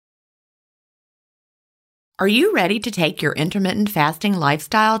Are you ready to take your intermittent fasting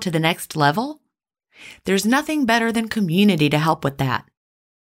lifestyle to the next level? There's nothing better than community to help with that.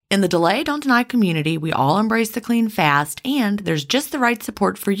 In the Delay Don't Deny community, we all embrace the clean fast, and there's just the right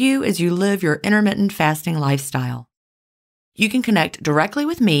support for you as you live your intermittent fasting lifestyle. You can connect directly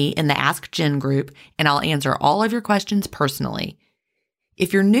with me in the Ask Jen group, and I'll answer all of your questions personally.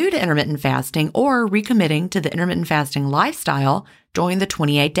 If you're new to intermittent fasting or recommitting to the intermittent fasting lifestyle, join the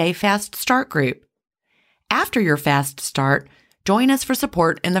 28-day Fast Start group. After your fast start, join us for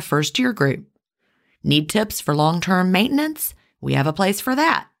support in the First Year group. Need tips for long-term maintenance? We have a place for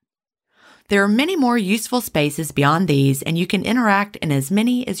that. There are many more useful spaces beyond these, and you can interact in as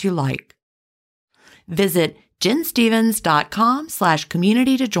many as you like. Visit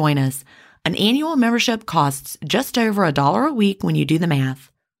jenstevens.com/community to join us. An annual membership costs just over $1 a week when you do the math.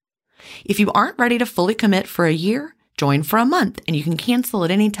 If you aren't ready to fully commit for a year, join for a month and you can cancel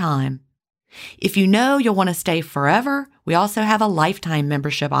at any time. If you know you'll want to stay forever, we also have a lifetime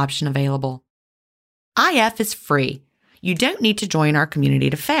membership option available. IF is free. You don't need to join our community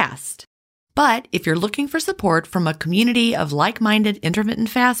to fast. But if you're looking for support from a community of like-minded intermittent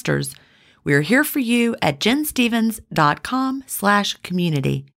fasters, we're here for you at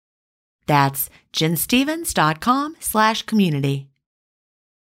jenstevens.com/community. That's jenstevens.com/community.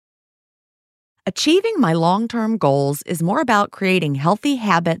 Achieving my long-term goals is more about creating healthy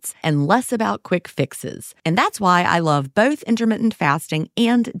habits and less about quick fixes. And that's why I love both intermittent fasting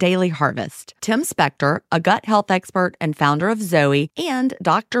and Daily Harvest. Tim Spector, a gut health expert and founder of Zoe, and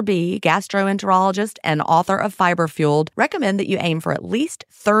Dr. B, gastroenterologist and author of Fiber Fueled, recommend that you aim for at least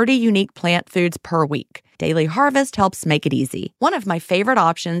 30 unique plant foods per week. Daily Harvest helps make it easy. One of my favorite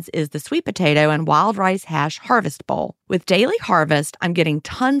options is the sweet potato and wild rice hash harvest bowl. With Daily Harvest, I'm getting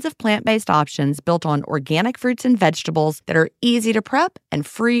tons of plant-based options built on organic fruits and vegetables that are easy to prep and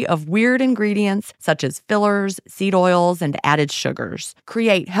free of weird ingredients such as fillers, seed oils, and added sugars.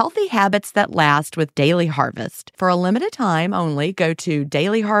 Create healthy habits that last with Daily Harvest. For a limited time only, go to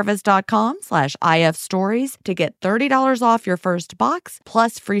dailyharvest.com/ifstories to get $30 off your first box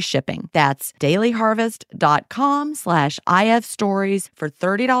plus free shipping. That's dailyharvest.com/ifstories for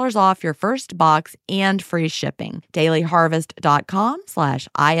 $30 off your first box and free shipping.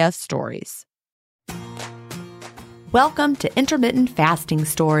 dailyharvest.com/ifstories. Welcome to Intermittent Fasting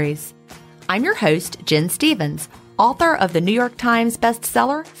Stories. I'm your host, Jen Stevens, author of the New York Times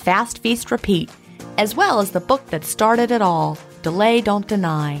bestseller, Fast, Feast, Repeat, as well as the book that started it all, Delay Don't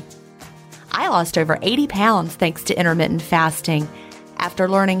Deny. I lost over 80 pounds thanks to intermittent fasting after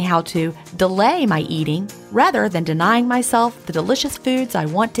learning how to delay my eating rather than denying myself the delicious foods I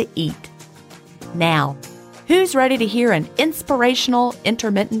want to eat. Now, who's ready to hear an inspirational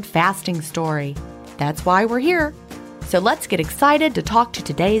intermittent fasting story? That's why we're here. So let's get excited to talk to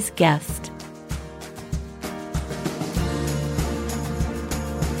today's guest.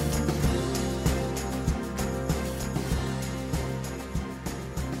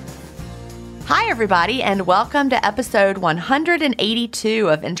 Hi, everybody, and welcome to episode 182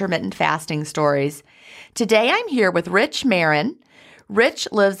 of Intermittent Fasting Stories. Today, I'm here with Rich Marin. Rich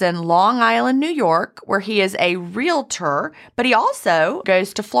lives in Long Island, New York, where he is a realtor, but he also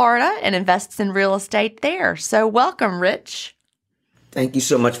goes to Florida and invests in real estate there. So welcome, Rich. Thank you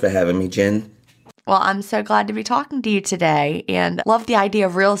so much for having me, Jen. Well, I'm so glad to be talking to you today and love the idea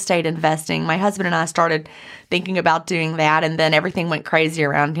of real estate investing. My husband and I started thinking about doing that, and then everything went crazy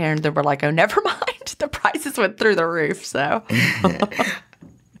around here, and then we're like, oh, never mind. The prices went through the roof, so.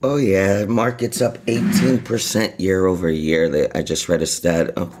 Oh, yeah. Market's up 18% year over year. I just read a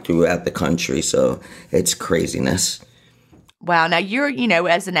stat throughout the country, so it's craziness. Wow. Now, you're,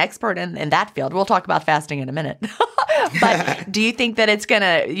 as an expert in that field, we'll talk about fasting in a minute. But do you think that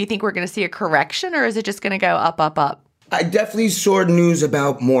you think we're going to see a correction, or is it just going to go up, up, up? I definitely saw news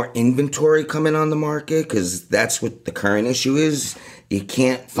about more inventory coming on the market because that's what the current issue is. You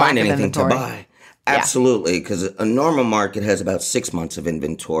can't find anything to buy. Absolutely, because a normal market has about 6 months of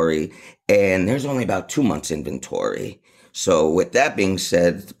inventory, and there's only about 2 months inventory. So with that being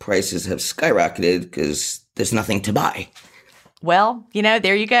said, the prices have skyrocketed because there's nothing to buy. Well,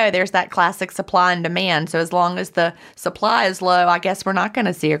 there you go. There's that classic supply and demand. So as long as the supply is low, I guess we're not going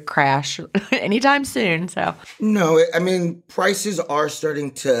to see a crash anytime soon. So no, I mean, prices are starting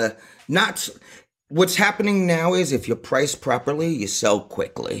to not. What's happening now is if you're priced properly, you sell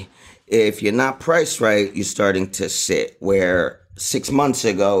quickly. If you're not priced right, you're starting to sit where 6 months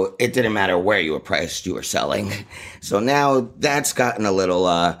ago, it didn't matter where you were priced, you were selling. So now that's gotten a little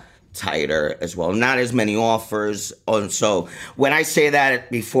tighter as well. Not as many offers. And so when I say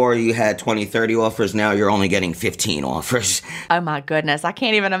that before you had 20, 30 offers, now you're only getting 15 offers. Oh my goodness. I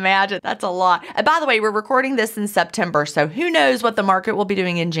can't even imagine. That's a lot. And by the way, we're recording this in September, so who knows what the market will be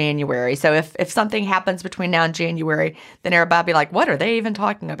doing in January. So if something happens between now and January, then everybody will be like, what are they even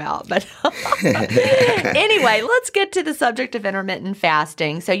talking about? But anyway, let's get to the subject of intermittent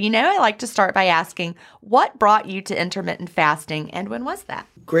fasting. So, I like to start by asking, what brought you to intermittent fasting and when was that?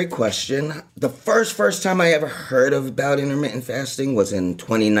 Great question. The first time I ever heard about intermittent fasting was in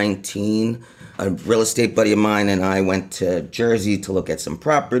 2019. A real estate buddy of mine and I went to Jersey to look at some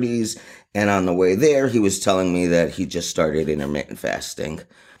properties. And on the way there, he was telling me that he just started intermittent fasting.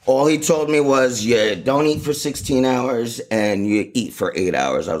 All he told me was, you don't eat for 16 hours and you eat for 8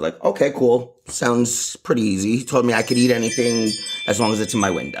 hours. I was like, okay, cool. Sounds pretty easy. He told me I could eat anything as long as it's in my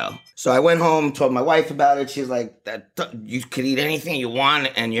window. So I went home, told my wife about it. She's like, you could eat anything you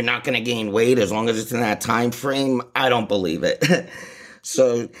want and you're not going to gain weight as long as it's in that time frame. I don't believe it.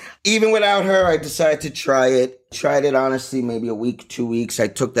 So even without her, I decided to try it. Tried it, honestly, maybe a week, 2 weeks. I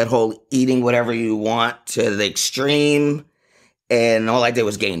took that whole eating whatever you want to the extreme. And all I did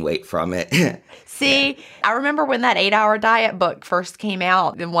was gain weight from it. See, I remember when that 8-Hour Diet book first came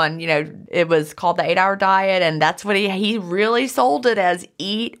out, the one, it was called the 8-Hour Diet, and that's what he really sold it as,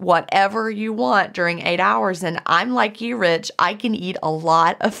 eat whatever you want during 8 hours. And I'm like you, Rich, I can eat a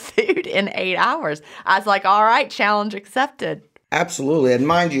lot of food in 8 hours. I was like, all right, challenge accepted. Absolutely. And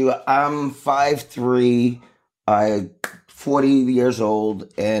mind you, I'm 5'3", I'm 40 years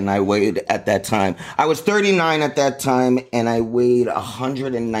old, and I weighed at that time. I was 39 at that time, and I weighed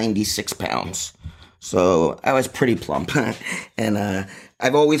 196 pounds. So I was pretty plump. And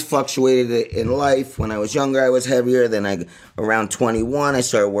I've always fluctuated in life. When I was younger, I was heavier. Then around 21, I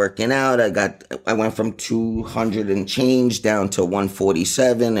started working out. I went from 200 and change down to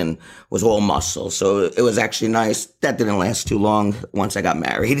 147 and was all muscle. So it was actually nice. That didn't last too long once I got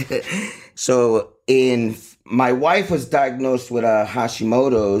married. So my wife was diagnosed with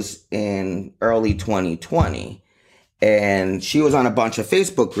Hashimoto's in early 2020. And she was on a bunch of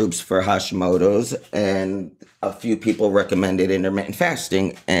Facebook groups for Hashimoto's, and a few people recommended intermittent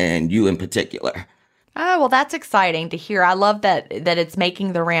fasting, and you in particular. Oh, well, that's exciting to hear. I love that it's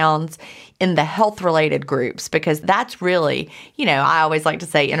making the rounds in the health-related groups, because that's really, I always like to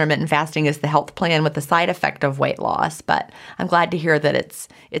say intermittent fasting is the health plan with the side effect of weight loss, but I'm glad to hear that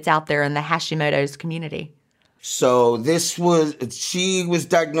it's out there in the Hashimoto's community. So she was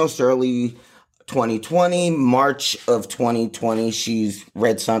diagnosed early 2020, March of 2020, she's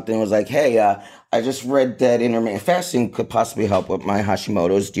read something, was like, hey, I just read that intermittent fasting could possibly help with my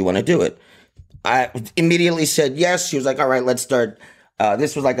Hashimoto's. Do you want to do it? I immediately said yes. She was like, all right, let's start.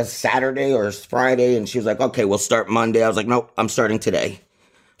 This was like a Saturday or a Friday, and she was like, okay, we'll start Monday. I was like, nope, I'm starting today.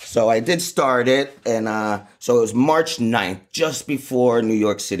 So I did start it, and so it was March 9th, just before New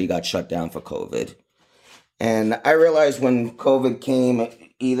York City got shut down for COVID. And I realized when COVID came,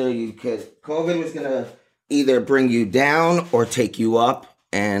 COVID was going to either bring you down or take you up.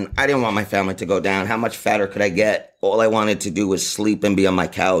 And I didn't want my family to go down. How much fatter could I get? All I wanted to do was sleep and be on my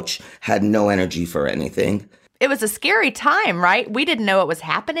couch. Had no energy for anything. It was a scary time, right? We didn't know what was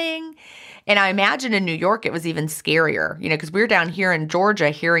happening. And I imagine in New York, it was even scarier, because we were down here in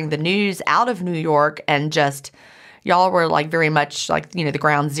Georgia hearing the news out of New York, and just y'all were like very much like, the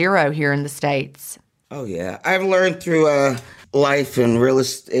ground zero here in the States. Oh, yeah. I've learned through life and real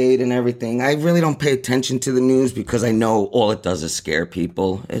estate and everything. I really don't pay attention to the news because I know all it does is scare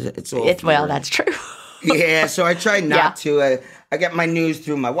people. Well, that's true. Yeah, so I try not to. I get my news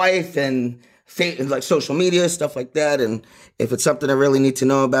through my wife and like social media, stuff like that. And if it's something I really need to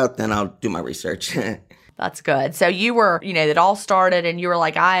know about, then I'll do my research. That's good. So you were, it all started and you were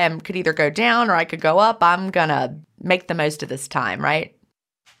like, could either go down or I could go up. I'm going to make the most of this time, right?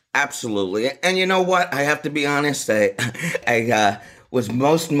 Absolutely. And you know what? I have to be honest. I was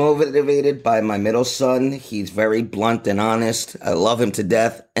most motivated by my middle son. He's very blunt and honest. I love him to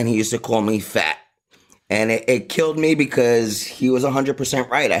death. And he used to call me fat. And it killed me because he was 100%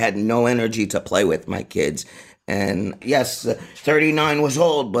 right. I had no energy to play with my kids. And yes, 39 was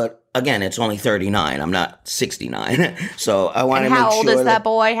old, but again, it's only 39. I'm not 69. So I want to make sure. How old is that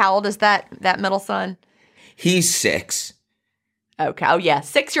boy? How old is that middle son? He's 6. Okay. Oh, yeah.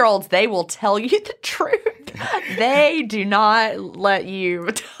 6-year-olds, they will tell you the truth. They do not let you.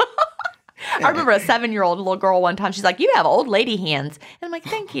 I remember a 7-year-old little girl one time. She's like, you have old lady hands. And I'm like,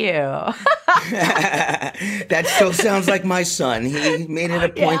 thank you. That still sounds like my son. He made it a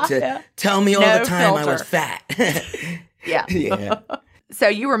point to tell me all the time filter. I was fat. Yeah. Yeah. So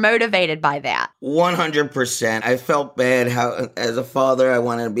you were motivated by that. 100%. I felt bad how, as a father, I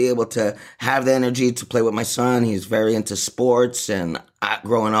wanted to be able to have the energy to play with my son. He's very into sports, and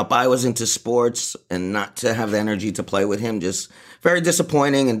growing up, I was into sports, and not to have the energy to play with him, just very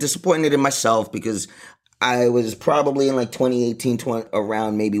disappointing, and disappointed in myself because I was probably in like 2018,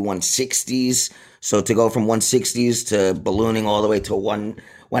 around maybe 160s. So to go from 160s to ballooning all the way to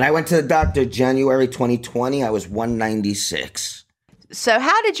when I went to the doctor January 2020, I was 196. So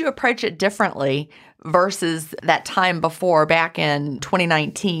how did you approach it differently versus that time before, back in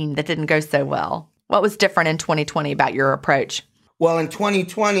 2019, that didn't go so well? What was different in 2020 about your approach? Well, in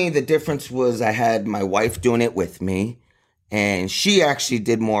 2020, the difference was I had my wife doing it with me, and she actually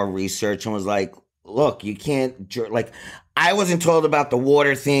did more research and was like, look, you can't, like, I wasn't told about the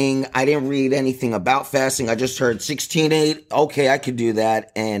water thing. I didn't read anything about fasting. I just heard 16-8. Okay, I could do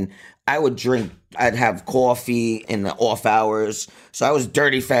that. And I would drink, I'd have coffee in the off hours. So I was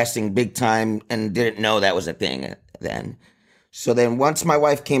dirty fasting big time and didn't know that was a thing then. So then once my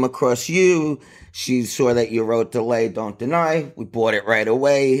wife came across you, she saw that you wrote Delay, Don't Deny. We bought it right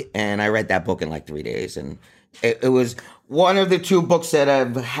away. And I read that book in like 3 days. And it was one of the 2 books that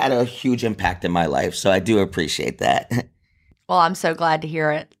have had a huge impact in my life. So I do appreciate that. Well, I'm so glad to hear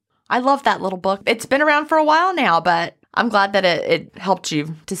it. I love that little book. It's been around for a while now, but I'm glad that it helped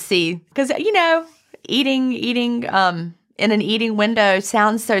you to see. Because, eating in an eating window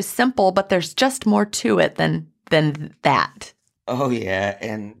sounds so simple, but there's just more to it than that. Oh, yeah.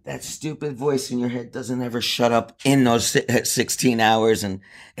 And that stupid voice in your head doesn't ever shut up in those 16 hours. And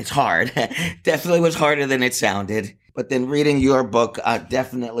it's hard. Definitely was harder than it sounded. But then reading your book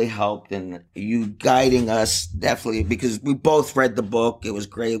definitely helped, and you guiding us definitely, because we both read the book. It was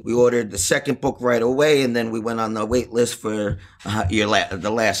great. We ordered the second book right away, and then we went on the wait list for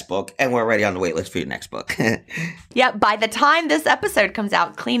the last book, and we're already on the wait list for your next book. Yeah, by the time this episode comes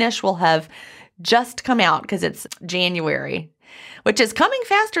out, Cleanish will have just come out because it's January, which is coming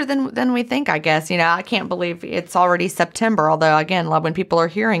faster than we think, I guess. I can't believe it's already September, although, again, when people are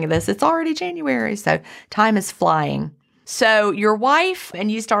hearing this, it's already January, so time is flying. So your wife and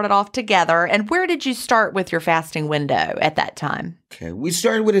you started off together, and where did you start with your fasting window at that time? Okay, we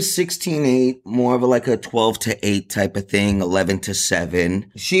started with a 16-8, more of like a 12-8 type of thing,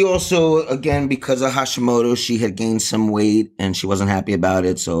 11-7. She also, again, because of Hashimoto, she had gained some weight and she wasn't happy about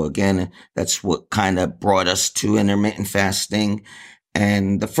it. So again, that's what kind of brought us to intermittent fasting.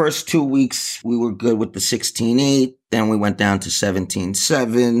 And the first 2 weeks, we were good with the 16-8. Then we went down to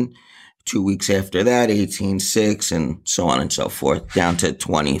 17-7. 2 weeks after that, 18-6, and so on and so forth, down to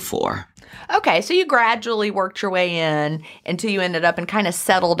 24. Okay, so you gradually worked your way in until you ended up and kind of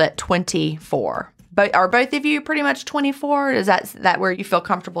settled at 24. But are both of you pretty much 24? Is that where you feel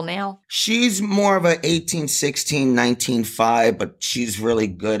comfortable now? She's more of a 18-16, 19-5, but she's really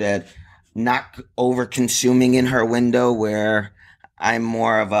good at not over-consuming in her window, where I'm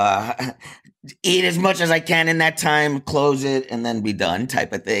more of a eat as much as I can in that time, close it, and then be done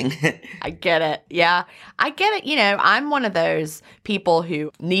type of thing. I get it. Yeah, I get it. I'm one of those people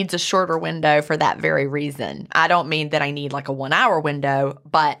who needs a shorter window for that very reason. I don't mean that I need like a 1 hour window,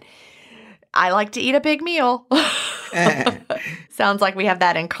 but I like to eat a big meal. Sounds like we have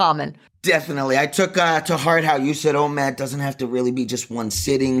that in common. Definitely. I took to heart how you said OMAD doesn't have to really be just one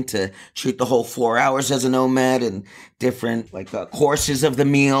sitting, to treat the whole 4 hours as an OMAD and different courses of the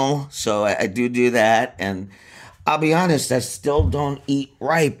meal. So I do that. And I'll be honest, I still don't eat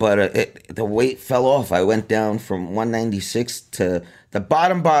right, but the weight fell off. I went down from 196 to the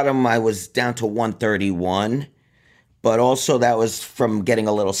bottom. I was down to 131. But also that was from getting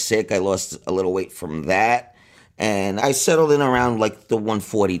a little sick. I lost a little weight from that. And I settled in around like the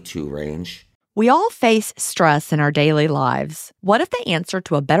 142 range. We all face stress in our daily lives. What if the answer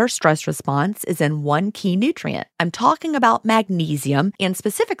to a better stress response is in one key nutrient? I'm talking about magnesium, and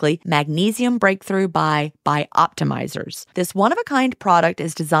specifically Magnesium Breakthrough by Optimizers. This one-of-a-kind product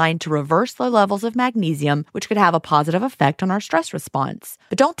is designed to reverse low levels of magnesium, which could have a positive effect on our stress response.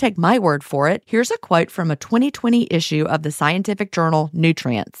 But don't take my word for it. Here's a quote from a 2020 issue of the scientific journal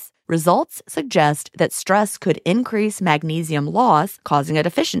Nutrients. Results suggest that stress could increase magnesium loss, causing a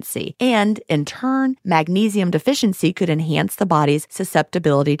deficiency. And, in turn, magnesium deficiency could enhance the body's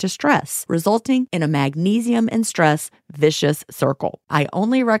susceptibility to stress, resulting in a magnesium and stress vicious circle. I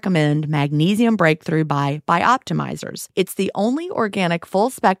only recommend Magnesium Breakthrough by Optimizers. It's the only organic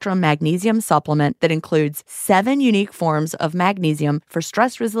full-spectrum magnesium supplement that includes 7 unique forms of magnesium for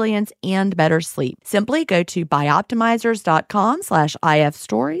stress resilience and better sleep. Simply go to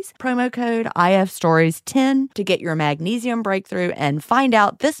bioptimizers.com/ifstories, promo code IFStories10 to get your Magnesium Breakthrough and find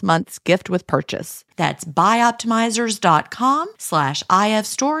out this month's gift with purchase. That's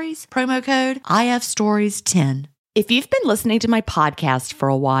bioptimizers.com/ifstories, promo code IFStories10. If you've been listening to my podcast for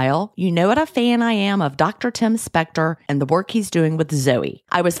a while, you know what a fan I am of Dr. Tim Spector and the work he's doing with Zoe.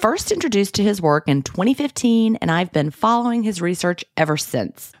 I was first introduced to his work in 2015, and I've been following his research ever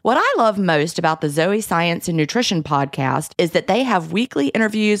since. What I love most about the Zoe Science and Nutrition podcast is that they have weekly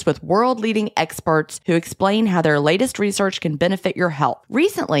interviews with world-leading experts who explain how their latest research can benefit your health.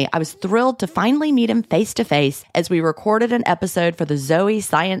 Recently, I was thrilled to finally meet him face-to-face as we recorded an episode for the Zoe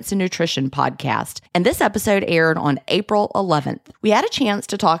Science and Nutrition podcast, and this episode aired on April 11th. We had a chance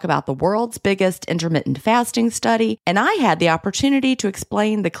to talk about the world's biggest intermittent fasting study, and I had the opportunity to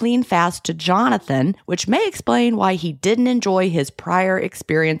explain the clean fast to Jonathan, which may explain why he didn't enjoy his prior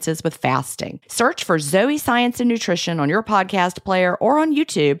experiences with fasting. Search for Zoe Science and Nutrition on your podcast player or on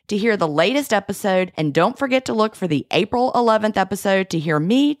YouTube to hear the latest episode, and don't forget to look for the April 11th episode to hear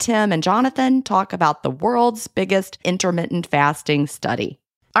me, Tim, and Jonathan talk about the world's biggest intermittent fasting study.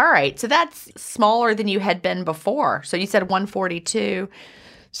 All right, so that's smaller than you had been before. So you said 142.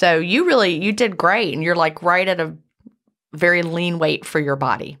 So you did great, and you're like right at a very lean weight for your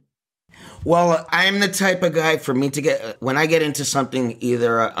body. Well, I'm the type of guy, for me to when I get into something,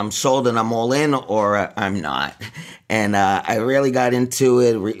 either I'm sold and I'm all in, or I'm not. And I really got into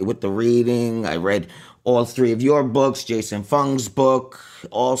it with the reading. I read all 3 of your books, Jason Fung's book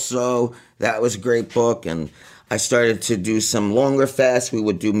also. That was a great book. And I started to do some longer fasts. We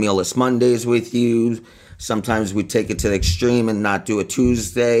would do mealless Mondays with you. Sometimes we'd take it to the extreme and not do a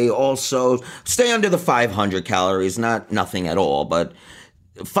Tuesday. Also, stay under the 500 calories, nothing at all, but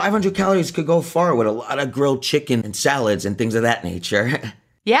 500 calories could go far with a lot of grilled chicken and salads and things of that nature.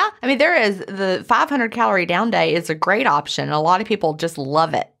 Yeah, I mean, there is the 500 calorie down day is a great option. A lot of people just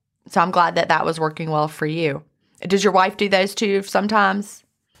love it. So I'm glad that was working well for you. Does your wife do those too sometimes?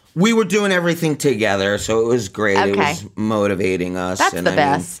 We were doing everything together, so it was great. Okay. It was motivating us. That's the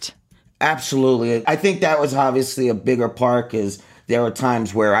best. Absolutely. I think that was obviously a bigger part, because there were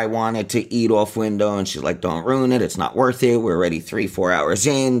times where I wanted to eat off window, and she's like, don't ruin it. It's not worth it. We're already 3-4 hours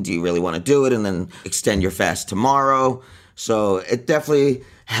in. Do you really want to do it? And then extend your fast tomorrow. So it definitely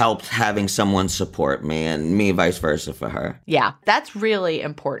helped having someone support me, and me vice versa for her. Yeah, that's really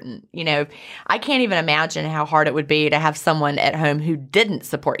important. You know, I can't even imagine how hard it would be to have someone at home who didn't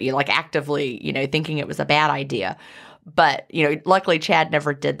support you, like actively, thinking it was a bad idea. But, luckily Chad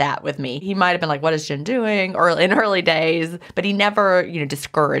never did that with me. He might have been like, what is Jen doing? Or in early days, but he never,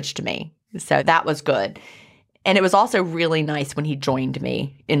 discouraged me. So that was good. And it was also really nice when he joined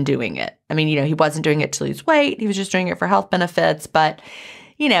me in doing it. I mean, he wasn't doing it to lose weight. He was just doing it for health benefits. But,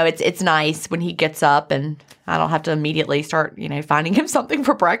 it's nice when he gets up and I don't have to immediately start, finding him something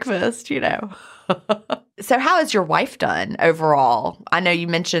for breakfast, So how has your wife done overall? I know you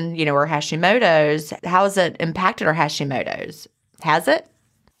mentioned, her Hashimoto's. How has it impacted her Hashimoto's? Has it?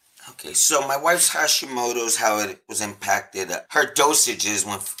 Okay, so my wife's Hashimoto's, how it was impacted. Her dosages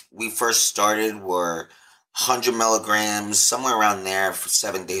when we first started were 100 milligrams, somewhere around there for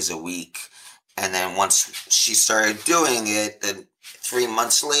 7 days a week. And then once she started doing it, then 3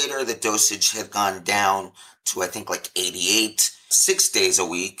 months later, the dosage had gone down to, I think, like 88, 6 days a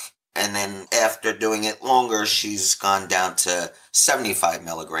week. And then after doing it longer, she's gone down to 75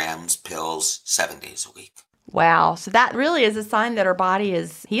 milligrams pills 7 days a week. Wow. So that really is a sign that her body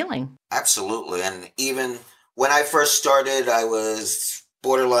is healing. Absolutely. And even when I first started, I was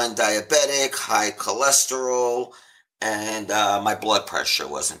borderline diabetic, high cholesterol, and my blood pressure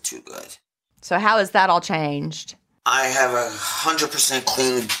wasn't too good. So how has that all changed? I have 100%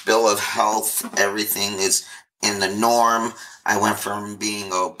 clean bill of health. Everything is in the norm. I went from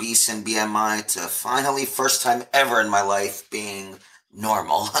being obese in BMI to finally, first time ever in my life, being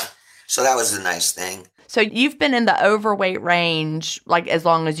normal. So that was a nice thing. So you've been in the overweight range, like, as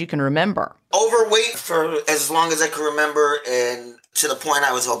long as you can remember? Overweight for as long as I can remember, and to the point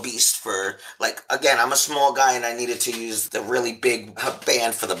I was obese for, again, I'm a small guy and I needed to use the really big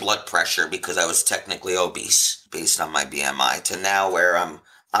band for the blood pressure because I was technically obese based on my BMI, to now where I'm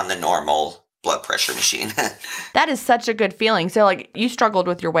on the normal blood pressure machine. That is such a good feeling. So, you struggled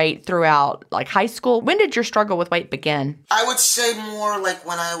with your weight throughout, high school. When did your struggle with weight begin? I would say more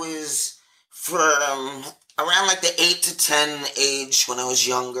when I was from around the 8 to 10 age, when I was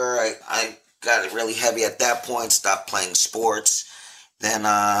younger. I got really heavy at that point, stopped playing sports. Then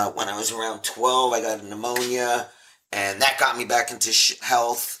when I was around 12, I got pneumonia, and that got me back into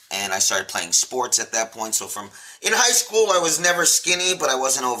health, and I started playing sports at that point. So in high school, I was never skinny, but I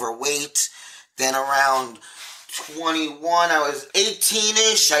wasn't overweight. Then around 21, I was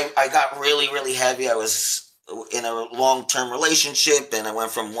 18-ish. I got really, really heavy. I was in a long-term relationship, and I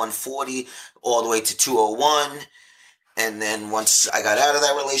went from 140 all the way to 201. And then once I got out of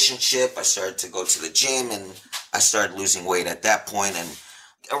that relationship, I started to go to the gym, and I started losing weight at that point. And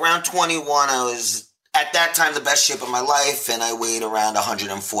around 21, I was, at that time, the best shape of my life, and I weighed around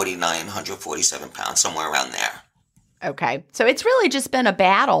 149, 147 pounds, somewhere around there. Okay. So it's really just been a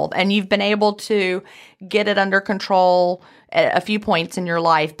battle, and you've been able to get it under control at a few points in your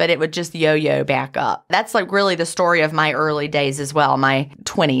life, but it would just yo-yo back up. That's like really the story of my early days as well, my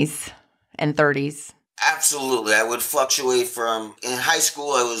 20s and 30s. Absolutely. I would fluctuate in high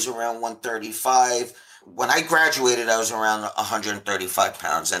school, I was around 135. When I graduated, I was around 135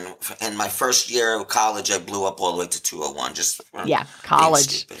 pounds. And in my first year of college, I blew up all the way to 201.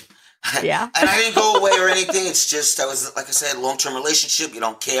 College. Yeah. And I didn't go away or anything. It's just, I was, like I said, long-term relationship. You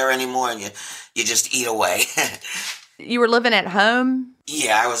don't care anymore, and you just eat away. You were living at home?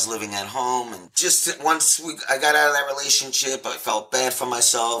 Yeah, I was living at home, and just once I got out of that relationship, I felt bad for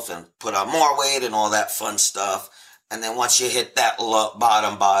myself and put on more weight and all that fun stuff. And then once you hit that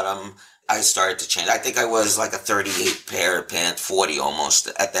bottom, I started to change. I think I was like a 38 pair of pants, 40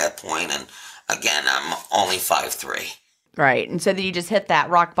 almost at that point. And again, I'm only 5'3". Right. And so then you just hit that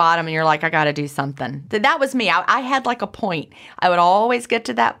rock bottom and you're like, I got to do something. That was me. I had like a point. I would always get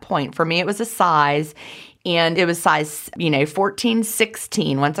to that point. For me, it was a size. And it was size, 14,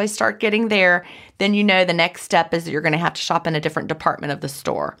 16. Once I start getting there, then the next step is that you're going to have to shop in a different department of the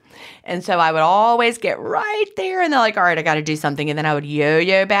store. And so I would always get right there, and they're like, all right, I got to do something. And then I would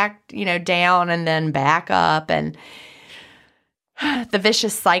yo-yo back, down and then back up, and the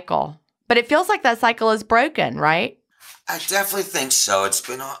vicious cycle. But it feels like that cycle is broken, right? I definitely think so. It's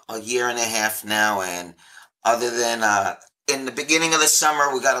been a year and a half now, and other than in the beginning of the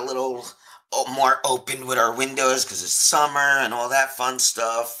summer, we got a little more open with our windows because it's summer and all that fun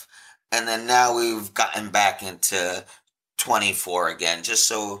stuff. And then now we've gotten back into 24 again. Just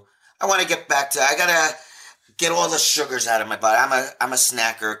so I want to get back to, I got to get all the sugars out of my body. I'm a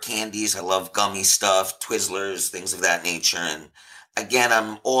snacker, candies. I love gummy stuff, Twizzlers, things of that nature. And again,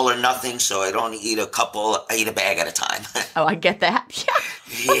 I'm all or nothing, so I don't eat a couple. I eat a bag at a time. Oh, I get that.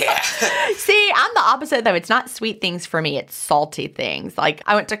 Yeah. See, I'm the opposite, though. It's not sweet things for me. It's salty things. Like,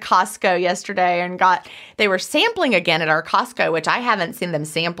 I went to Costco yesterday and they were sampling again at our Costco, which I haven't seen them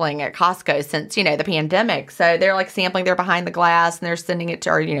sampling at Costco since, the pandemic. So they're like sampling, they're behind the glass, and they're sending it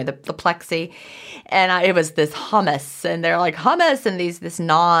to our, the plexi. And it was this hummus, and they're like hummus and this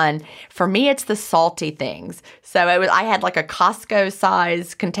naan. For me, it's the salty things. So I had like a Costco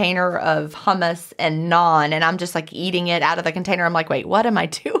size container of hummus and naan, and I'm just like eating it out of the container. I'm like, wait, what am I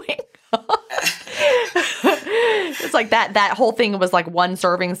doing? It's like that whole thing was like one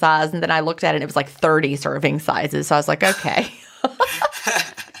serving size, and then I looked at it and it was like 30 serving sizes. So I was like, okay.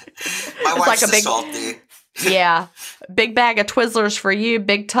 My wife's like salty. Yeah. Big bag of Twizzlers for you,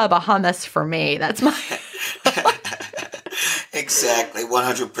 big tub of hummus for me. That's my Exactly,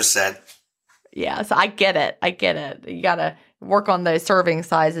 100%. Yeah, so I get it. You got to work on those serving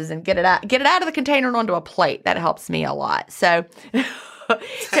sizes and get it out of the container and onto a plate. That helps me a lot. So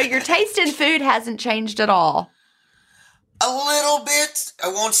your taste in food hasn't changed at all. A little bit. I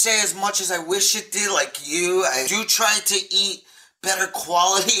won't say as much as I wish it did, like you. I do try to eat better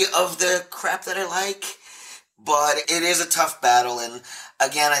quality of the crap that I like, but it is a tough battle. And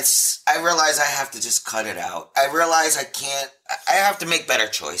again, I realize I have to just cut it out. I realize I have to make better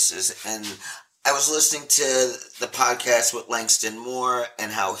choices. And I was listening to the podcast with Langston Moore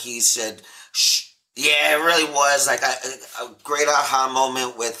and how he said, yeah, it really was like a great aha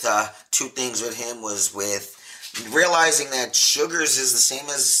moment with two things with him was with realizing that sugars is the same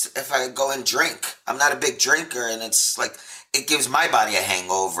as if I go and drink. I'm not a big drinker, and it's like it gives my body a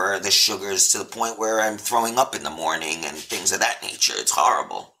hangover, the sugars, to the point where I'm throwing up in the morning and things of that nature. It's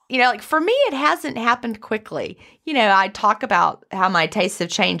horrible. Like for me, it hasn't happened quickly. I talk about how my tastes have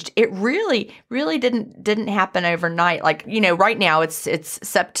changed. It really, really didn't happen overnight. Like, right now it's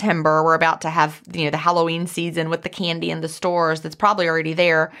September. We're about to have, the Halloween season with the candy in the stores that's probably already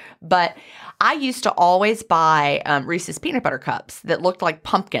there. But I used to always buy Reese's peanut butter cups that looked like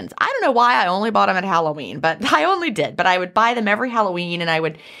pumpkins. I don't know why I only bought them at Halloween, but I only did. But I would buy them every Halloween and I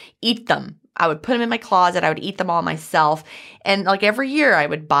would eat them. I would put them in my closet. I would eat them all myself. And like every year I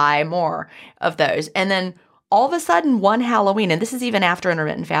would buy more of those. And then all of a sudden one Halloween, and this is even after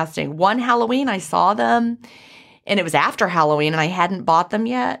intermittent fasting, one Halloween I saw them, and it was after Halloween, and I hadn't bought them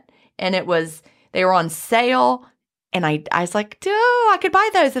yet, and they were on sale, and I was like, dude, I could buy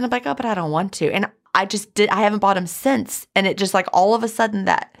those, and I'm like, oh, but I don't want to, and I haven't bought them since, and it just like all of a sudden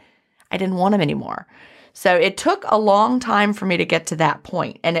that I didn't want them anymore. So it took a long time for me to get to that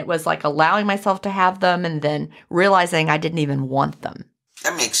point, and it was like allowing myself to have them and then realizing I didn't even want them.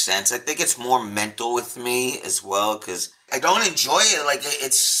 That makes sense. I think it's more mental with me as well, because I don't enjoy it. Like,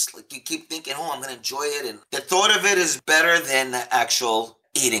 it's like you keep thinking, oh, I'm going to enjoy it. And the thought of it is better than the actual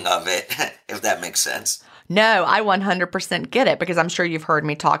eating of it, if that makes sense. No, I 100% get it, because I'm sure you've heard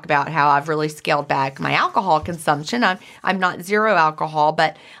me talk about how I've really scaled back my alcohol consumption. I'm not zero alcohol,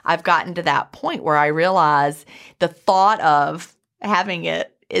 but I've gotten to that point where I realize the thought of having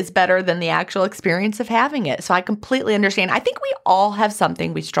it is better than the actual experience of having it. So I completely understand. I think we all have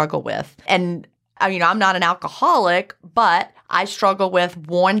something we struggle with. And I'm not an alcoholic, but I struggle with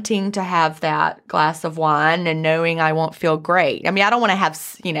wanting to have that glass of wine and knowing I won't feel great. I don't want to have,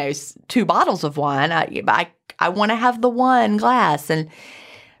 2 bottles of wine. I want to have the one glass,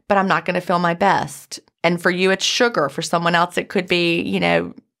 but I'm not going to feel my best. And for you, it's sugar. For someone else, it could be,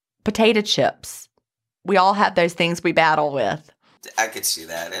 potato chips. We all have those things we battle with. I could see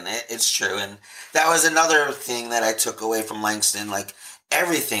that, and it's true. And that was another thing that I took away from Langston. Like,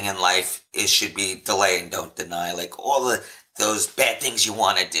 everything in life, it should be delay and don't deny. Like, all those bad things you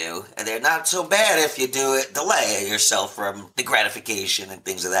want to do, and they're not so bad if you do it, delay yourself from the gratification and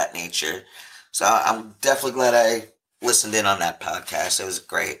things of that nature. So I'm definitely glad I listened in on that podcast. It was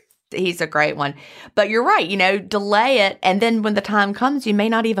great. He's a great one. But you're right, delay it, and then when the time comes, you may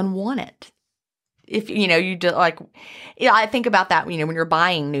not even want it. If, you do, I think about that, when you're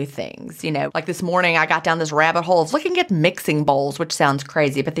buying new things, like this morning I got down this rabbit hole of looking at mixing bowls, which sounds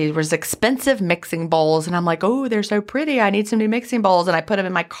crazy, but there was expensive mixing bowls, and I'm like, oh, they're so pretty. I need some new mixing bowls. And I put them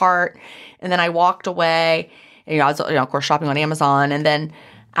in my cart, and then I walked away, and, I was, of course, shopping on Amazon. And then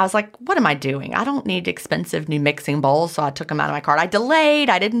I was like, what am I doing? I don't need expensive new mixing bowls. So I took them out of my cart. I delayed.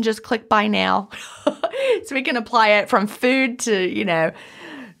 I didn't just click buy now. So we can apply it from food to,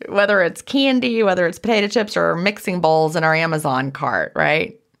 whether it's candy, whether it's potato chips or mixing bowls in our Amazon cart,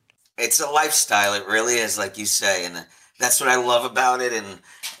 right? It's a lifestyle. It really is, like you say. And that's what I love about it. And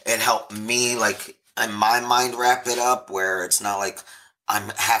it helped me, like, in my mind, wrap it up where it's not like I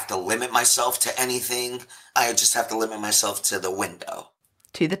have to limit myself to anything. I just have to limit myself to the window.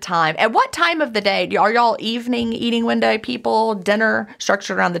 To the time. At what time of the day? Are y'all evening eating window people? Dinner,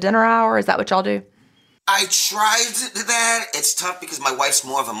 structured around the dinner hour? Is that what y'all do? I tried that. It's tough because my wife's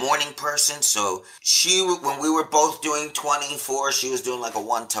more of a morning person. So when we were both doing 24, she was doing like a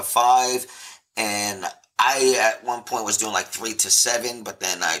 1 to 5. And I, at one point, was doing like 3 to 7. But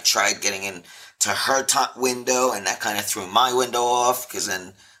then I tried getting into her window, and that kind of threw my window off because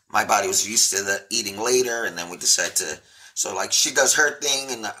then my body was used to the eating later. And then we decided to, so like she does her thing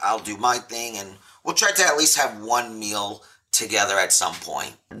and I'll do my thing. And we'll try to at least have one meal together at some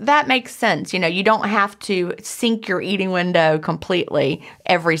point. That makes sense. You don't have to sync your eating window completely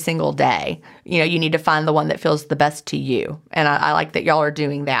every single day. You need to find the one that feels the best to you. And I like that y'all are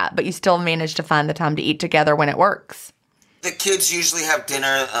doing that, but you still manage to find the time to eat together when it works. The kids usually have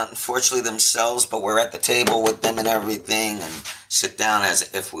dinner, unfortunately, themselves, but we're at the table with them and everything and sit down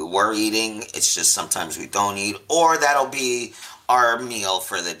as if we were eating. It's just sometimes we don't eat, or that'll be our meal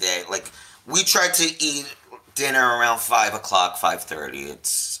for the day. Like, we try to eat dinner around 5 o'clock, 5:30. It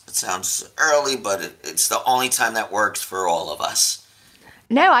sounds early, but it's the only time that works for all of us.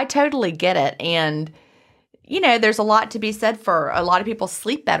 No, I totally get it. And, there's a lot to be said for a lot of people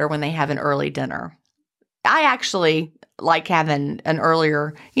sleep better when they have an early dinner. I actually like having an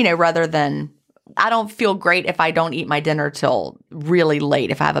earlier, rather than, I don't feel great if I don't eat my dinner till really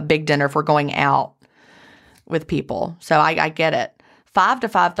late, if I have a big dinner, if we're going out with people. So I get it. 5 to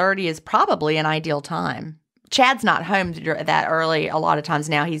 5:30 is probably an ideal time. Chad's not home that early a lot of times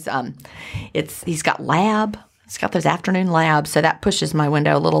now. He's got lab. He's got those afternoon labs, so that pushes my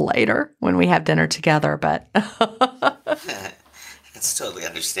window a little later when we have dinner together. But it's totally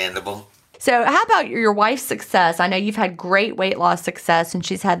understandable. So how about your wife's success? I know you've had great weight loss success, and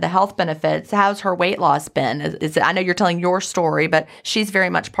she's had the health benefits. How's her weight loss been? I know you're telling your story, but she's very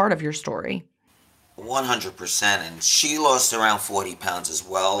much part of your story. 100%, and she lost around 40 pounds as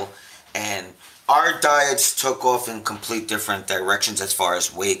well. And our diets took off in complete different directions as far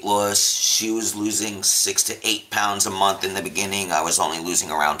as weight loss. She was losing 6 to 8 pounds a month in the beginning. I was only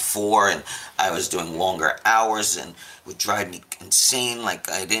losing around 4, and I was doing longer hours, and it would drive me insane. Like,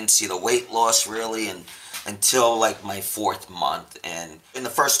 I didn't see the weight loss really, and until like my 4th month. And in the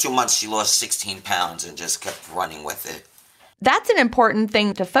first 2 months, she lost 16 pounds and just kept running with it. That's an important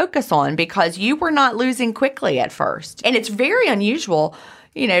thing to focus on because you were not losing quickly at first. And it's very unusual,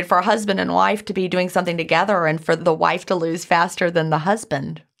 for a husband and wife to be doing something together and for the wife to lose faster than the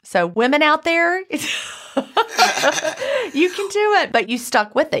husband. So women out there, you can do it, but you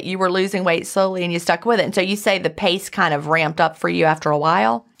stuck with it. You were losing weight slowly and you stuck with it. And so you say the pace kind of ramped up for you after a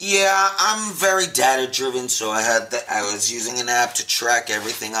while? Yeah, I'm very data driven. So I was using an app to track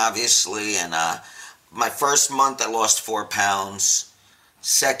everything, obviously. And my first month, I lost 4 pounds.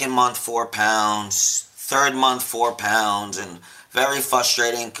 Second month, 4 pounds. Third month, 4 pounds. And very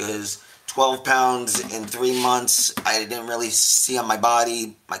frustrating because 12 pounds in 3 months, I didn't really see on my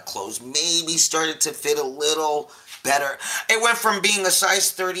body. My clothes maybe started to fit a little better. It went from being a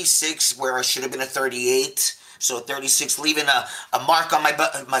size 36 where I should have been a 38. So 36, leaving a mark on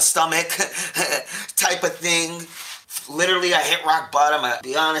my stomach type of thing. Literally, I hit rock bottom. I'll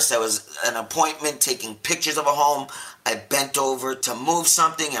be honest, I was at an appointment taking pictures of a home. I bent over to move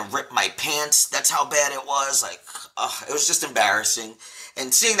something and ripped my pants. That's how bad it was. It was just embarrassing.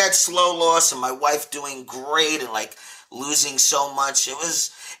 And seeing that slow loss and my wife doing great and losing so much,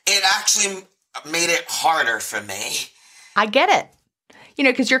 it actually made it harder for me. I get it.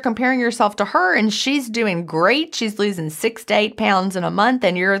 Because you're comparing yourself to her and she's doing great. She's losing 6 to 8 pounds in a month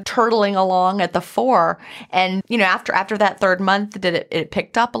and you're turtling along at the 4. And, after that 3rd month, did it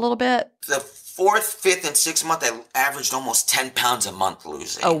picked up a little bit? The 4th, 5th, and 6th month, I averaged almost 10 pounds a month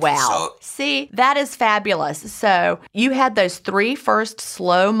losing. Oh, wow. See, that is fabulous. So you had those 3 first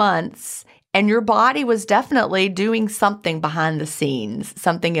slow months and your body was definitely doing something behind the scenes,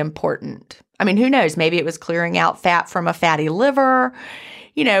 something important. I mean, who knows? Maybe it was clearing out fat from a fatty liver,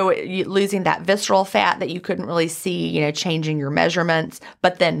 losing that visceral fat that you couldn't really see, changing your measurements.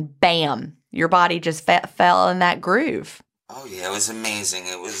 But then, bam, your body just fell in that groove. Oh, yeah, it was amazing.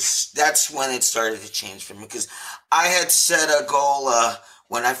 That's when it started to change for me because I had set a goal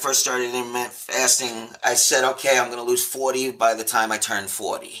when I first started intermittent fasting. I said, okay, I'm going to lose 40 by the time I turn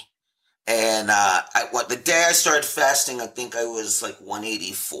 40. And the day I started fasting, I think I was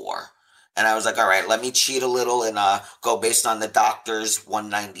 184. And I was like, all right, let me cheat a little and go based on the doctor's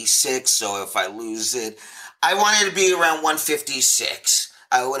 196. So if I lose it, I wanted to be around 156.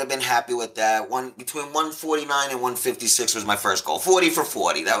 I would have been happy with that. Between 149 and 156 was my first goal. 40 for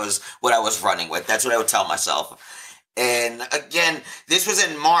 40. That was what I was running with. That's what I would tell myself. And again, this was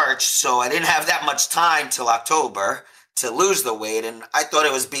in March, so I didn't have that much time till October to lose the weight. And I thought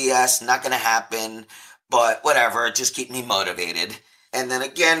it was BS, not going to happen. But whatever, just keep me motivated. And then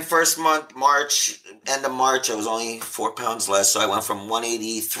again, first month, end of March, I was only 4 pounds less. So I went from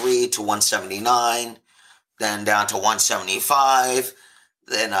 183 to 179, then down to 175.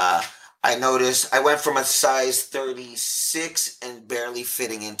 Then I noticed I went from a size 36 and barely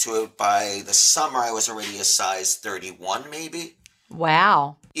fitting into it. By the summer, I was already a size 31 maybe.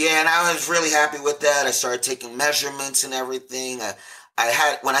 Wow. Yeah, and I was really happy with that. I started taking measurements and everything.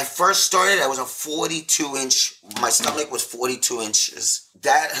 When I first started, I was a 42-inch. My stomach was 42 inches.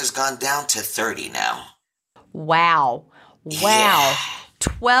 That has gone down to 30 now. Wow. Yeah.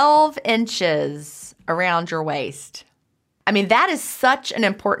 12 inches around your waist. I mean, that is such an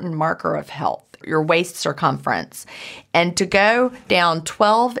important marker of health, your waist circumference. And to go down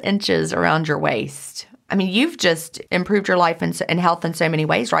 12 inches around your waist, I mean, you've just improved your life and health in so many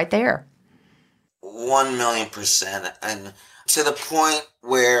ways right there. 1,000,000%. And to the point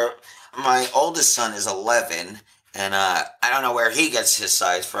where my oldest son is 11, and I don't know where he gets his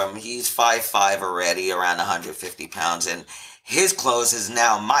size from. He's 5'5" already, around 150 pounds, and his clothes is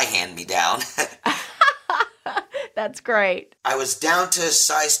now my hand-me-down. That's great. I was down to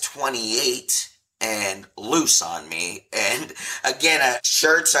size 28 and loose on me. And again,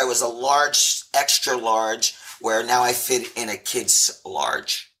 shirts, I was a large, extra large, where now I fit in a kid's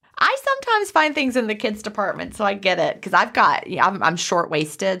large. I sometimes find things in the kids department, so I get it. Because I'm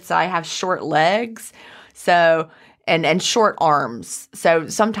short-waisted, so I have short legs, and short arms. So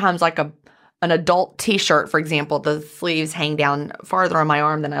sometimes an adult T-shirt, for example, the sleeves hang down farther on my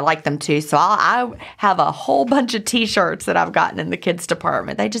arm than I like them to. So I have a whole bunch of T-shirts that I've gotten in the kids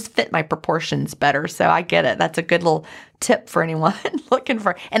department. They just fit my proportions better. So I get it. That's a good little tip for anyone looking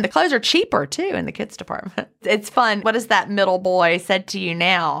for. And the clothes are cheaper too in the kids department. It's fun. What has that middle boy said to you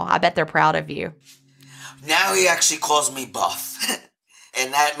now? I bet they're proud of you. Now he actually calls me buff.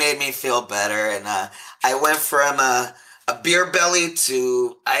 And that made me feel better. And I went from a beer belly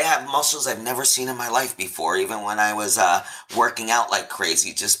to I have muscles I've never seen in my life before, even when I was working out like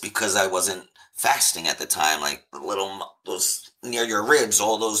crazy, just because I wasn't fasting at the time. Like those near your ribs,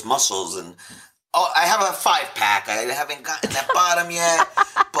 all those muscles, and Oh, I have a 5-pack. I haven't gotten that bottom yet,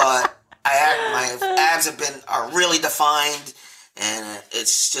 but my abs are really defined, and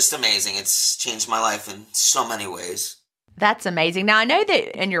it's just amazing. It's changed my life in so many ways. That's amazing. Now, I know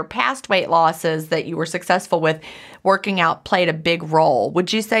that in your past weight losses that you were successful with, working out played a big role.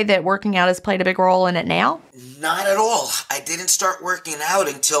 Would you say that working out has played a big role in it now? Not at all. I didn't start working out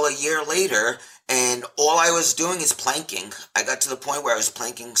until a year later, and all I was doing is planking. I got to the point where I was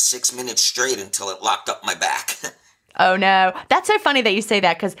planking 6 minutes straight until it locked up my back. Oh, no. That's so funny that you say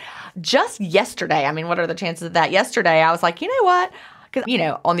that, because just yesterday, I mean, what are the chances of that? Yesterday, I was like, you know what? Because,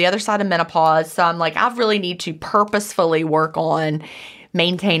 on the other side of menopause, so I'm like, I really need to purposefully work on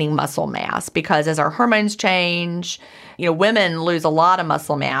maintaining muscle mass, because as our hormones change, women lose a lot of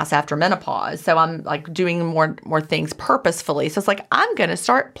muscle mass after menopause. So I'm like doing more things purposefully. So it's like, I'm going to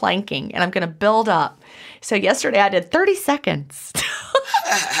start planking and I'm going to build up. So yesterday I did 30 seconds.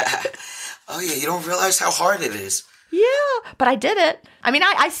 Oh, yeah. You don't realize how hard it is. Yeah, but I did it. I mean,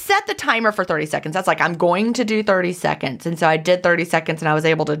 I set the timer for 30 seconds. That's like, I'm going to do 30 seconds. And so I did 30 seconds and I was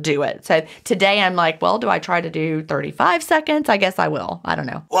able to do it. So today I'm like, well, do I try to do 35 seconds? I guess I will. I don't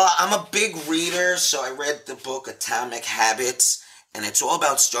know. Well, I'm a big reader, so I read the book Atomic Habits, and it's all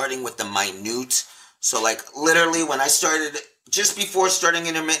about starting with the minute. So like literally when I started, just before starting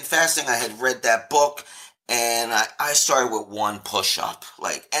intermittent fasting, I had read that book, and I started with 1 push-up.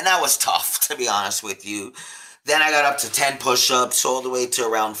 And that was tough, to be honest with you. Then I got up to 10 push-ups, all the way to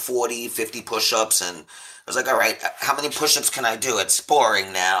around 40, 50 push-ups. And I was like, all right, how many push-ups can I do? It's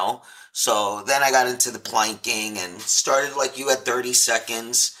boring now. So then I got into the planking and started like you at 30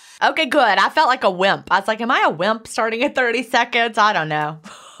 seconds. Okay, good. I felt like a wimp. I was like, am I a wimp starting at 30 seconds? I don't know.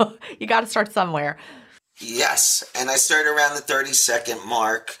 You got to start somewhere. Yes. And I started around the 30-second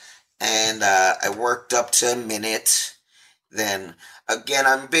mark, and I worked up to a minute. Then again,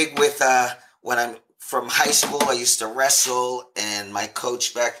 I'm big with when I'm from high school, I used to wrestle, and my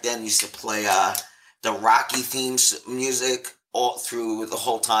coach back then used to play the Rocky themes music all through the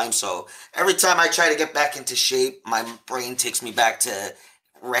whole time. So every time I try to get back into shape, my brain takes me back to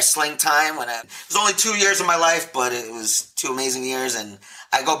wrestling time. It was only 2 years of my life, but it was 2 amazing years, and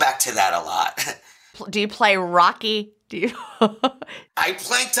I go back to that a lot. Do you play Rocky? I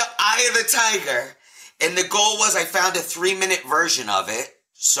planked to Eye of the Tiger, and the goal was I found a 3-minute version of it.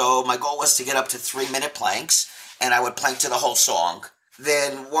 So my goal was to get up to 3-minute planks, and I would plank to the whole song.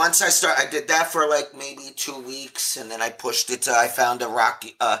 Then once I did that for like maybe 2 weeks, and then I pushed it to, I found a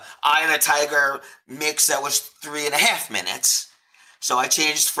Rocky, Eye of the Tiger mix that was 3.5 minutes. So I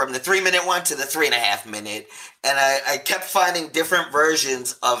changed from the 3-minute one to the 3.5 minute, and I kept finding different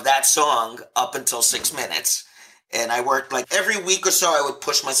versions of that song up until 6 minutes. And I worked like every week or so, I would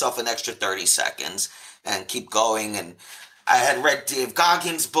push myself an extra 30 seconds and keep going. And I had read Dave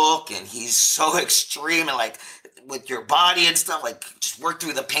Goggins' book, and he's so extreme and like with your body and stuff, like just work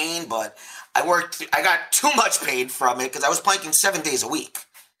through the pain. But I got too much pain from it because I was planking 7 days a week,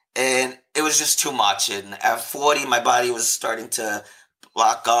 and it was just too much. And at 40, my body was starting to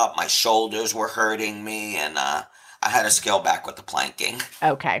lock up. My shoulders were hurting me, and I had to scale back with the planking.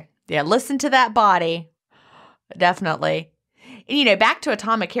 Okay. Yeah. Listen to that body. Definitely. And, back to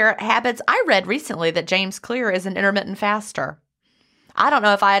Atomic Habits, I read recently that James Clear is an intermittent faster. I don't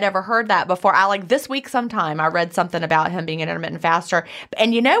know if I had ever heard that before. This week sometime, I read something about him being an intermittent faster.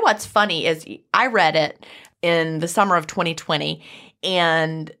 And what's funny is I read it in the summer of 2020,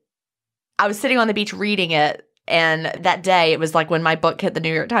 and I was sitting on the beach reading it. And that day, it was like when my book hit the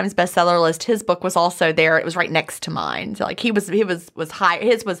New York Times bestseller list, his book was also there. It was right next to mine. So he was high.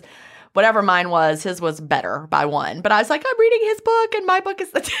 His was whatever mine was, his was better by 1. But I was like, I'm reading his book, and my book is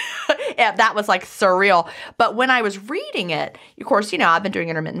yeah, that was like surreal. But when I was reading it, of course, I've been doing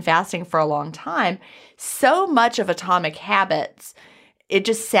intermittent fasting for a long time. So much of Atomic Habits, it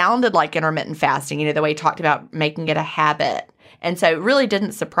just sounded like intermittent fasting, the way he talked about making it a habit. And so it really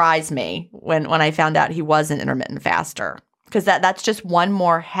didn't surprise me when I found out he was an intermittent faster. Because that's just one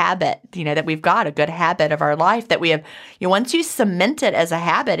more habit, that we've got, a good habit of our life that we have. Once you cement it as a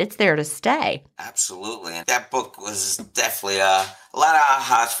habit, it's there to stay. Absolutely. And that book was definitely a lot of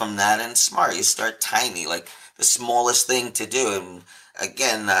ahas from that. And smart, you start tiny, like the smallest thing to do. And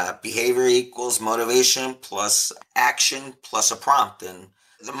again, behavior equals motivation plus action plus a prompt. And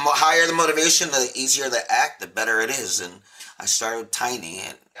the higher the motivation, the easier the act, the better it is. And I started tiny,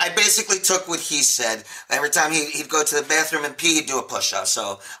 and I basically took what he said. Every time he'd go to the bathroom and pee, he'd do a push-up.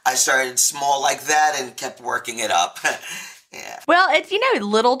 So I started small like that and kept working it up. Yeah. Well, it's,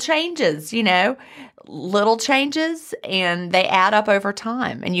 little changes, and they add up over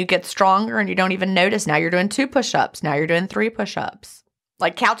time, and you get stronger and you don't even notice. Now you're doing 2 push-ups. Now you're doing 3 push-ups.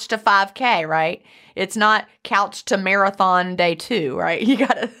 Like couch to 5K, right? It's not couch to marathon day 2, right? You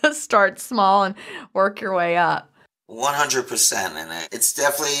got to start small and work your way up. 100%. And it's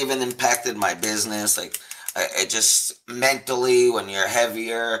definitely even impacted my business. Like, I just mentally, when you're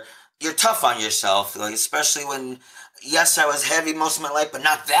heavier, you're tough on yourself. Like, especially when, yes, I was heavy most of my life, but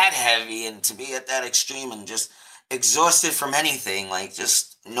not that heavy. And to be at that extreme and just exhausted from anything, like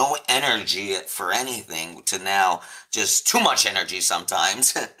just no energy for anything, to now just too much energy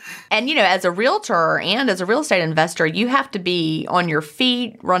sometimes. And, as a realtor and as a real estate investor, you have to be on your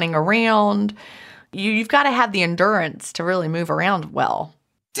feet, running around. You've got to have the endurance to really move around well.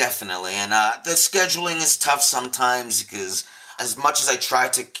 Definitely. And the scheduling is tough sometimes because as much as I try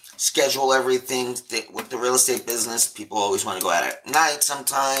to schedule everything with the real estate business, people always want to go out at night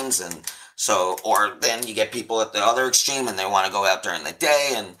sometimes. And so, or then you get people at the other extreme and they want to go out during the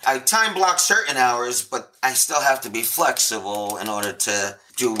day. And I time block certain hours, but I still have to be flexible in order to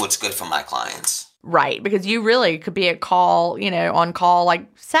do what's good for my clients. Right, because you really could be at call, on call like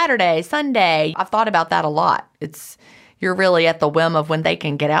Saturday, Sunday. I've thought about that a lot. You're really at the whim of when they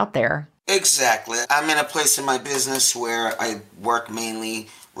can get out there. Exactly. I'm in a place in my business where I work mainly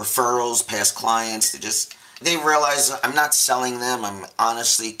referrals, past clients. They realize I'm not selling them. I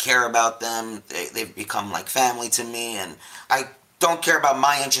honestly care about them. They've become like family to me, and I don't care about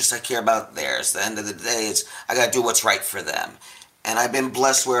my interests. I care about theirs. At the end of the day, I got to do what's right for them. And I've been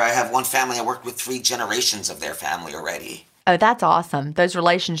blessed where I have one family. I worked with 3 generations of their family already. Oh, that's awesome. Those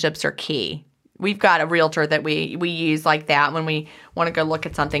relationships are key. We've got a realtor that we use like that when we want to go look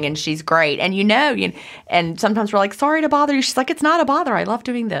at something, and she's great. And and sometimes we're like, sorry to bother you. She's like, it's not a bother. I love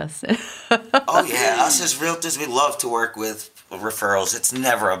doing this. Oh, yeah. Us as realtors, we love to work with referrals. It's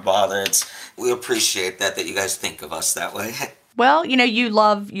never a bother. We appreciate that you guys think of us that way. Well, you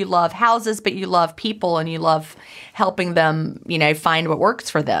love houses, but you love people, and you love helping them, find what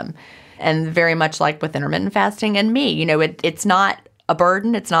works for them. And very much like with intermittent fasting and me, it's not a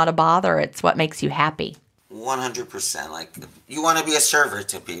burden. It's not a bother. It's what makes you happy. 100%. Like, you want to be a server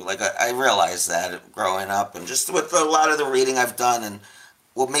to people. Like, I realized that growing up, and just with a lot of the reading I've done, and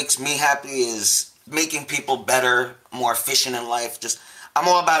what makes me happy is making people better, more efficient in life. I'm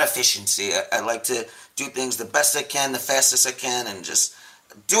all about efficiency. I like to do things the best I can, the fastest I can, and just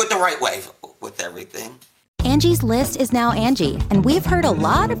do it the right way with everything. Angie's List is now Angie, and we've heard a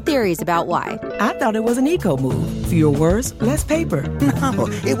lot of theories about why. I thought it was an eco move. Fewer words, less paper. No,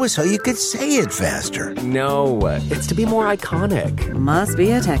 it was so you could say it faster. No, it's to be more iconic. Must be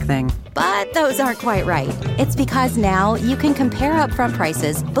a tech thing. But those aren't quite right. It's because now you can compare upfront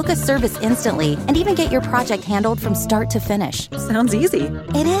prices, book a service instantly, and even get your project handled from start to finish. Sounds easy.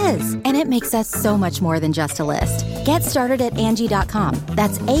 It is, and it makes us so much more than just a list. Get started at Angie.com.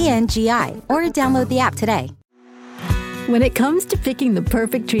 That's ANGI, or download the app today. When it comes to picking the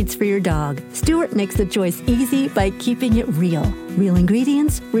perfect treats for your dog, Stewart makes the choice easy by keeping it real. Real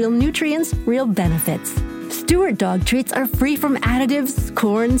ingredients, real nutrients, real benefits. Stewart dog treats are free from additives,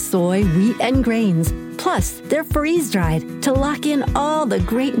 corn, soy, wheat, and grains. Plus, they're freeze-dried to lock in all the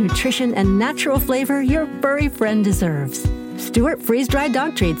great nutrition and natural flavor your furry friend deserves. Stewart freeze-dried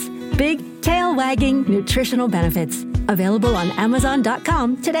dog treats. Big, tail-wagging nutritional benefits. Available on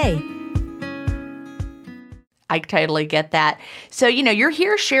Amazon.com today. I totally get that. So, you're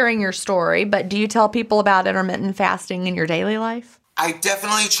here sharing your story, but do you tell people about intermittent fasting in your daily life? I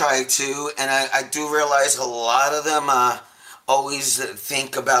definitely try to, and I do realize a lot of them always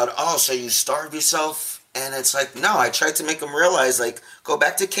think about, so you starve yourself? And it's like, no, I try to make them realize, like, go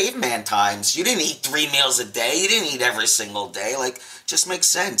back to caveman times. You didn't eat 3 meals a day. You didn't eat every single day. Like, just makes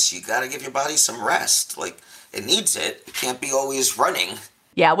sense. You got to give your body some rest. Like, it needs it. It can't be always running.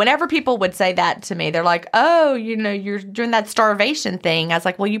 Yeah, whenever people would say that to me, they're like, oh, you're doing that starvation thing. I was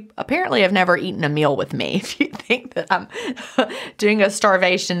like, well, you apparently have never eaten a meal with me if you think that I'm doing a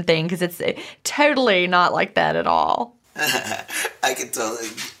starvation thing, because it's totally not like that at all. I can totally,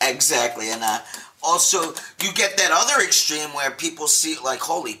 exactly. And also, you get that other extreme where people see, like,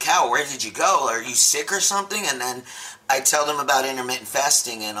 holy cow, where did you go? Are you sick or something? And then I tell them about intermittent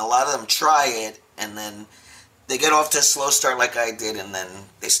fasting, and a lot of them try it, and then they get off to a slow start like I did, and then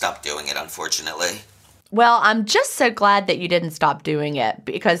they stop doing it, unfortunately. Well, I'm just so glad that you didn't stop doing it,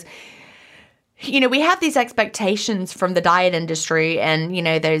 because, we have these expectations from the diet industry and,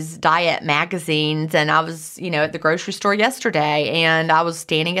 those diet magazines. And I was, at the grocery store yesterday, and I was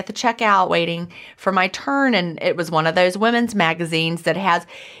standing at the checkout waiting for my turn. And it was one of those women's magazines that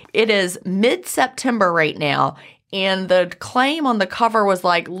it is mid-September right now. And the claim on the cover was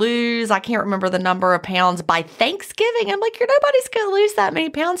like, lose, I can't remember the number of pounds by Thanksgiving. I'm like, nobody's going to lose that many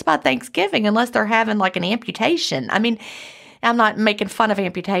pounds by Thanksgiving unless they're having like an amputation. I mean, I'm not making fun of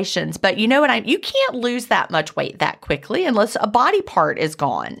amputations, but you know what you can't lose that much weight that quickly unless a body part is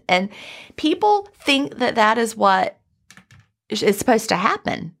gone. And people think that that is what is supposed to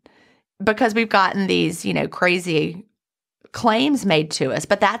happen because we've gotten these, crazy claims made to us,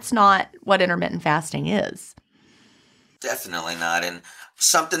 but that's not what intermittent fasting is. Definitely not. And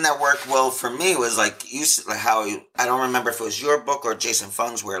something that worked well for me was I don't remember if it was your book or Jason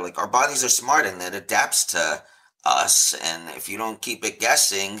Fung's, where our bodies are smart and it adapts to us. And if you don't keep it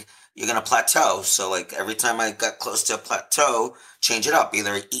guessing, you're going to plateau. So every time I got close to a plateau, change it up.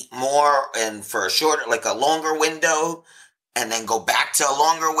 Either eat more and for a longer window, and then go back to a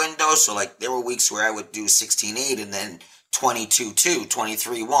longer window. So there were weeks where I would do 16-8 and then 22-2,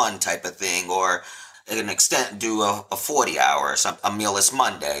 23-1 type of thing, or an extent do a 40 hours, a mealless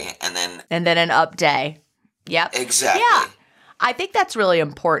Monday, and then an up day. Yep. Exactly. Yeah. I think that's really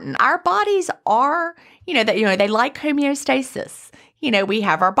important. Our bodies are, they like homeostasis. We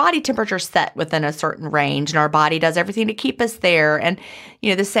have our body temperature set within a certain range, and our body does everything to keep us there. And,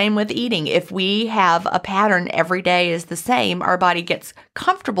 the same with eating. If we have a pattern every day is the same, our body gets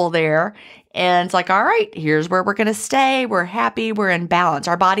comfortable there. And it's all right, here's where we're going to stay. We're happy. We're in balance.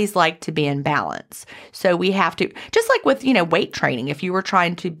 Our bodies like to be in balance. So we have to, just like with, weight training, if you were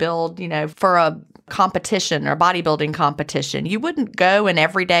trying to build, for a competition or bodybuilding competition, you wouldn't go and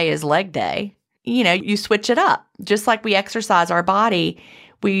every day is leg day. You switch it up. Just like we exercise our body,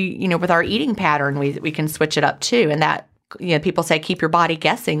 we, with our eating pattern, we can switch it up too. And that, people say, keep your body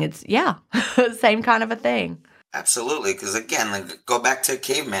guessing. It's, same kind of a thing. Absolutely, because again, go back to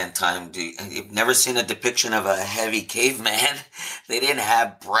caveman time. You've never seen a depiction of a heavy caveman. They didn't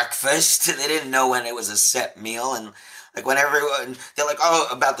have breakfast. They didn't know when it was a set meal. And when everyone, they're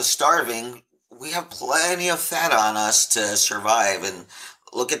about the starving, we have plenty of fat on us to survive. And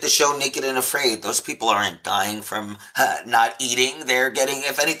look at the show Naked and Afraid. Those people aren't dying from not eating. They're getting,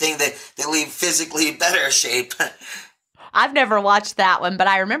 if anything, they leave physically better shape. I've never watched that one, but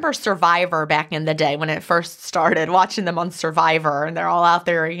I remember Survivor back in the day when it first started, watching them on Survivor, and they're all out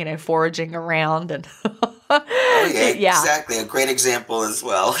there, foraging around. And oh, yeah, exactly. A great example as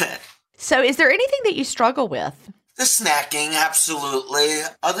well. So is there anything that you struggle with? The snacking, absolutely.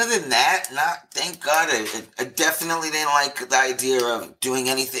 Other than that, thank God. I definitely didn't like the idea of doing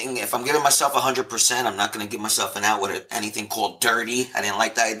anything. If I'm giving myself 100%, I'm not going to give myself an out with anything called dirty. I didn't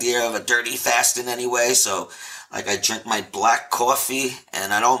like the idea of a dirty fast in any way, so I drink my black coffee,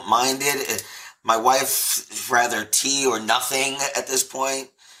 and I don't mind it. My wife rather tea or nothing at this point,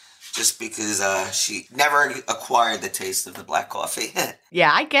 just because she never acquired the taste of the black coffee. Yeah,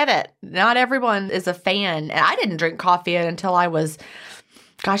 I get it. Not everyone is a fan. And I didn't drink coffee until I was,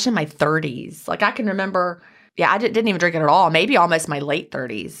 in my 30s. I can remember, I didn't even drink it at all, maybe almost my late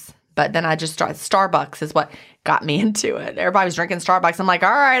 30s. But then I just started, Starbucks is what got me into it. Everybody was drinking Starbucks. I'm all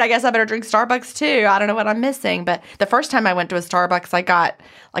right, I guess I better drink Starbucks too. I don't know what I'm missing. But the first time I went to a Starbucks, I got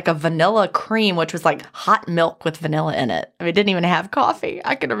a vanilla cream, which was hot milk with vanilla in it. I mean, it didn't even have coffee.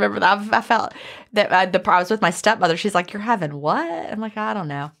 I can remember that. I felt that I was with my stepmother. She's like, "You're having what?" I'm I don't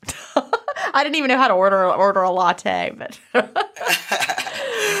know. I didn't even know how to order a latte, but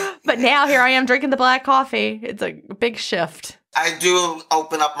but now here I am drinking the black coffee. It's a big shift. I do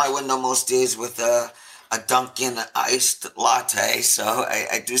open up my window most days with a Dunkin' iced latte, so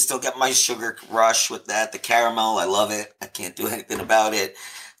I do still get my sugar rush with that. The caramel, I love it. I can't do anything about it.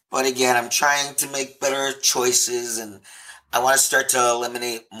 But again, I'm trying to make better choices, and I want to start to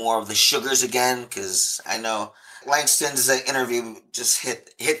eliminate more of the sugars again, because I know Langston's interview just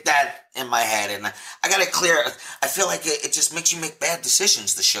hit that in my head, and I got to clear. I feel like it just makes you make bad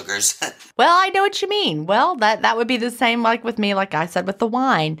decisions, the sugars. Well, I know what you mean. Well, that would be the same with me, like I said, with the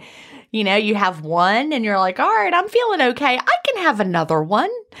wine. You have one and you're all right, I'm feeling okay. I can have another one.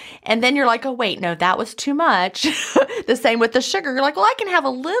 And then you're oh, wait, no, that was too much. The same with the sugar. You're well, I can have a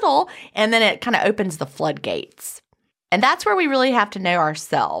little. And then it kind of opens the floodgates. And that's where we really have to know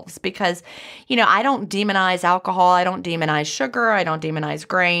ourselves because, I don't demonize alcohol. I don't demonize sugar. I don't demonize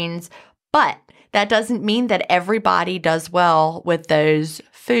grains. But that doesn't mean that everybody does well with those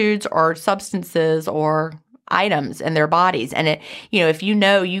foods or substances or items in their bodies. And if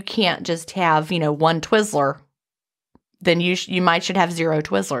you can't just have, one Twizzler, then you should have 0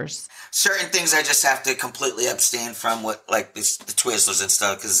 Twizzlers. Certain things I just have to completely abstain from, the Twizzlers and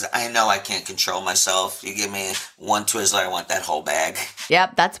stuff, because I know I can't control myself. You give me one Twizzler, I want that whole bag.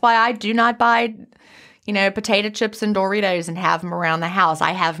 Yep, that's why I do not buy, potato chips and Doritos and have them around the house.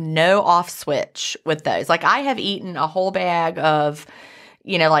 I have no off switch with those. I have eaten a whole bag of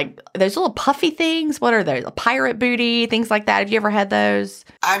like those little puffy things. What are those? A pirate booty, things like that. Have you ever had those?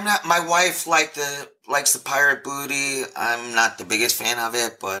 I'm not. My wife likes the pirate booty. I'm not the biggest fan of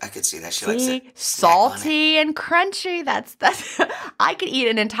it, but I could see that she likes it. Salty and crunchy. That's. I could eat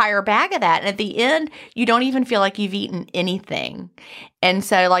an entire bag of that, and at the end, you don't even feel like you've eaten anything. And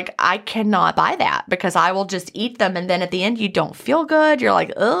so, like, I cannot buy that because I will just eat them, and then at the end, you don't feel good. You're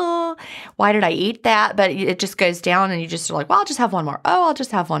like, oh, why did I eat that? But it just goes down, and you just are like, well, I'll just have one more. Oh, I'll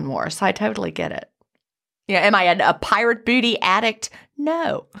just have one more. So I totally get it. Am I a pirate booty addict?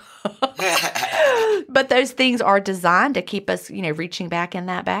 No. But those things are designed to keep us, reaching back in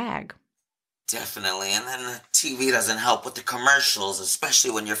that bag. Definitely. And then the TV doesn't help with the commercials,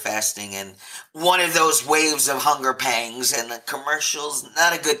 especially when you're fasting and one of those waves of hunger pangs, and the commercials,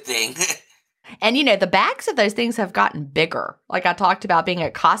 not a good thing. And, the bags of those things have gotten bigger. Like I talked about being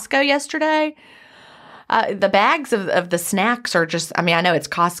at Costco yesterday. The bags of the snacks are just, I know it's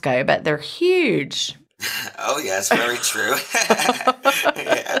Costco, but they're huge. Oh, yes, very true.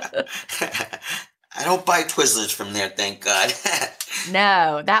 Yeah. I don't buy Twizzlers from there, thank God.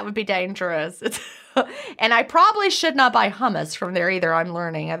 No, that would be dangerous. And I probably should not buy hummus from there either, I'm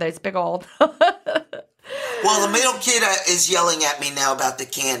learning. Those big old... Well, the middle kid is yelling at me now about the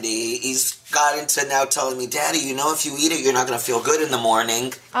candy. He's got into now telling me, Daddy, if you eat it, you're not going to feel good in the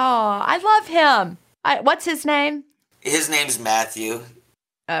morning. Oh, I love him. What's his name? His name's Matthew.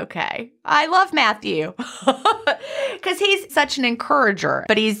 Okay. I love Matthew because he's such an encourager,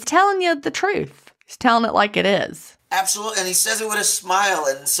 but he's telling you the truth. He's telling it like it is. Absolutely. And he says it with a smile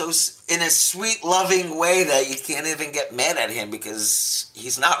and so in a sweet, loving way that you can't even get mad at him because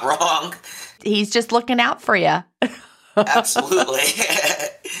he's not wrong. He's just looking out for you. Absolutely.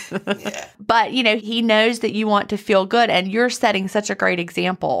 Yeah. But, he knows that you want to feel good, and you're setting such a great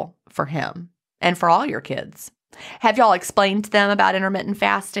example for him and for all your kids. Have y'all explained to them about intermittent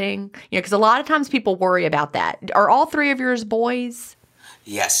fasting? Because a lot of times people worry about that. Are all three of yours boys?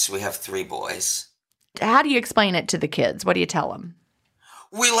 Yes, we have 3 boys. How do you explain it to the kids? What do you tell them?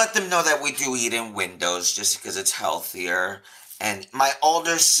 We let them know that we do eat in windows just because it's healthier. And my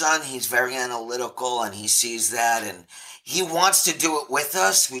older son, he's very analytical and he sees that and he wants to do it with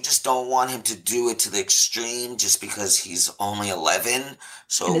us. We just don't want him to do it to the extreme just because he's only 11.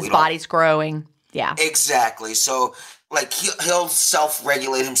 So and his body's growing. Yeah. Exactly. So, like, he'll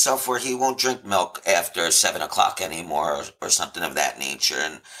self-regulate himself where he won't drink milk after 7 o'clock anymore or something of that nature.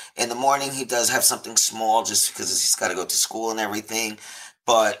 And in the morning, he does have something small just because he's got to go to school and everything.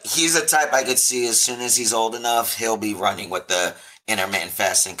 But he's the type I could see as soon as he's old enough, he'll be running with the intermittent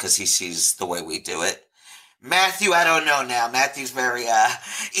fasting because he sees the way we do it. Matthew, I don't know now. Matthew's very,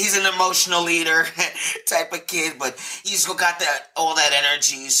 he's an emotional eater type of kid, but he's got all that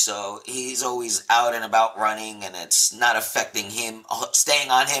energy, so he's always out and about running, and it's not affecting him, staying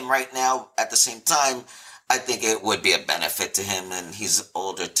on him right now. At the same time, I think it would be a benefit to him, and he's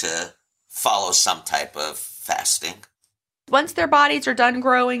older to follow some type of fasting. Once their bodies are done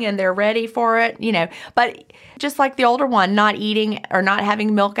growing and they're ready for it, but just like the older one, not eating or not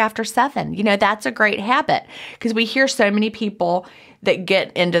having milk after 7, that's a great habit because we hear so many people that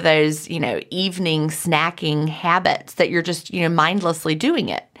get into those, evening snacking habits that you're just, mindlessly doing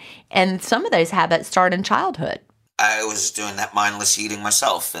it. And some of those habits start in childhood. I was doing that mindless eating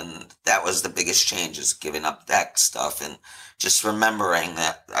myself, and that was the biggest change, is giving up that stuff and just remembering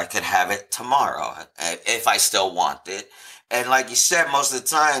that I could have it tomorrow if I still want it. And like you said, most of the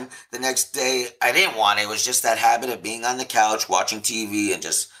time, the next day, I didn't want it. It was just that habit of being on the couch, watching TV, and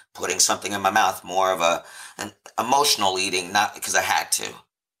just putting something in my mouth. More of an emotional eating, not because I had to.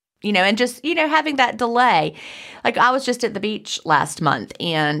 And just, having that delay. Like I was just at the beach last month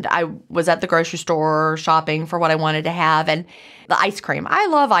and I was at the grocery store shopping for what I wanted to have and the ice cream. I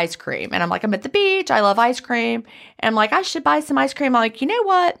love ice cream. And I'm at the beach. I love ice cream. And I'm like, I should buy some ice cream. I'm like, you know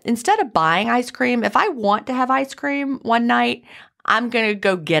what? Instead of buying ice cream, if I want to have ice cream one night, I'm going to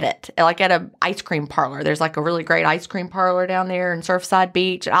go get it. Like at an ice cream parlor. There's like a really great ice cream parlor down there in Surfside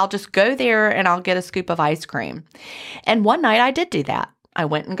Beach. I'll just go there and I'll get a scoop of ice cream. And one night I did do that. I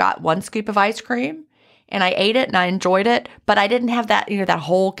went and got 1 scoop of ice cream and I ate it and I enjoyed it, but I didn't have that, that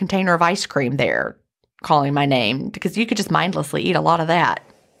whole container of ice cream there calling my name because you could just mindlessly eat a lot of that.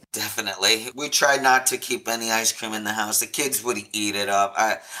 Definitely. We tried not to keep any ice cream in the house. The kids would eat it up.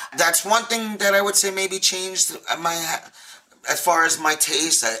 That's one thing that I would say maybe changed as far as my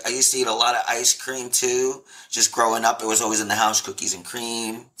taste, I used to eat a lot of ice cream too. Just growing up, it was always in the house, cookies and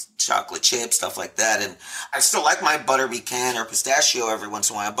cream, chocolate chips, stuff like that. And I still like my butter pecan or pistachio every once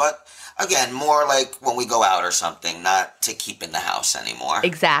in a while, but again, more like when we go out or something, not to keep in the house anymore.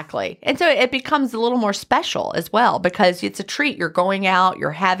 Exactly. And so it becomes a little more special as well because it's a treat. You're going out,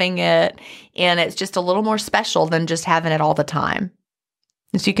 you're having it, and it's just a little more special than just having it all the time.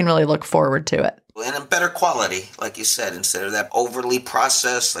 So you can really look forward to it. And in better quality, like you said, instead of that overly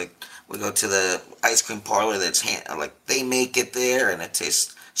processed, like we go to the ice cream parlor that's like they make it there and it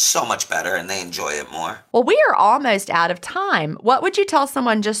tastes so much better and they enjoy it more. Well, we are almost out of time. What would you tell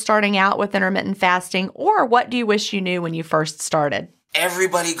someone just starting out with intermittent fasting, or what do you wish you knew when you first started?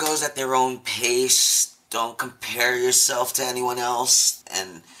 Everybody goes at their own pace. Don't compare yourself to anyone else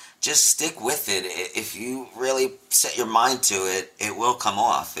and just stick with it. If you really set your mind to it, it will come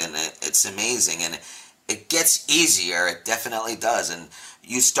off, and it's amazing. And it gets easier. It definitely does. And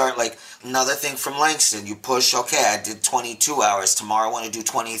you start, like, another thing from Langston, you push, okay, I did 22 hours. Tomorrow I want to do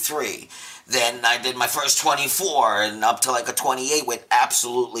 23. Then I did my first 24 and up to like a 28 with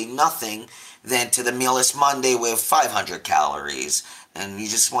absolutely nothing. Then to the Mealless Monday with 500 calories. And you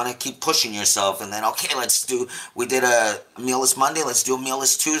just want to keep pushing yourself. And then, okay, we did a Mealless Monday, let's do a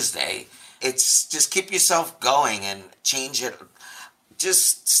Mealless Tuesday. It's just keep yourself going and change it.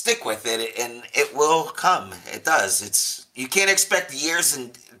 Just stick with it and it will come. It does. You can't expect years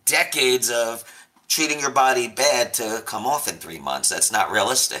and decades of treating your body bad to come off in 3 months. That's not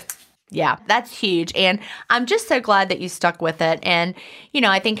realistic. Yeah, that's huge. And I'm just so glad that you stuck with it. And,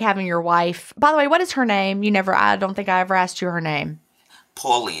 I think having your wife, by the way, what is her name? I don't think I ever asked you her name.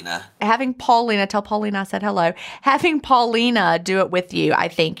 Paulina. Having Paulina, tell Paulina I said hello. Having Paulina do it with you, I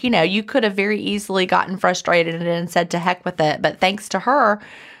think, you could have very easily gotten frustrated and said to heck with it. But thanks to her,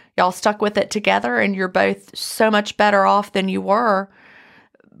 y'all stuck with it together and you're both so much better off than you were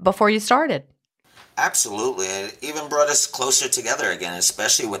before you started. Absolutely. It even brought us closer together again,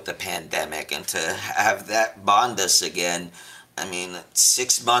 especially with the pandemic, and to have that bond us again.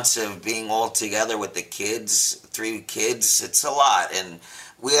 6 months of being all together with the kids, 3 kids, it's a lot. And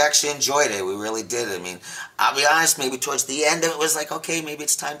we actually enjoyed it. We really did. I'll be honest, maybe towards the end it was like, okay, maybe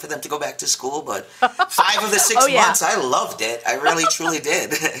it's time for them to go back to school. But 5 of the 6 months, I loved it. I really, truly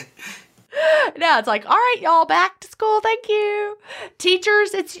did. Now it's like, all right, y'all, back to school. Thank you.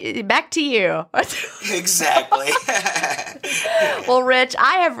 Teachers, it's back to you. Exactly. Well, Rich,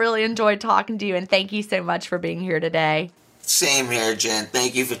 I have really enjoyed talking to you, and thank you so much for being here today. Same here, Jen.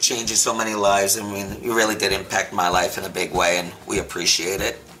 Thank you for changing so many lives. You really did impact my life in a big way, and we appreciate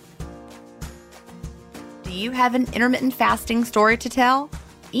it. Do you have an intermittent fasting story to tell?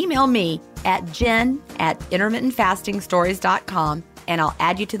 Email me at jen@intermittentfastingstories.com, and I'll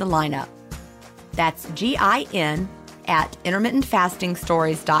add you to the lineup. That's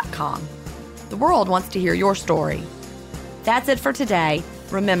GIN@intermittentfastingstories.com. The world wants to hear your story. That's it for today.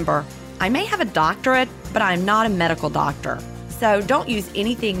 Remember, I may have a doctorate, but I'm not a medical doctor. So don't use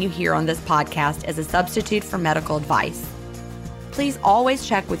anything you hear on this podcast as a substitute for medical advice. Please always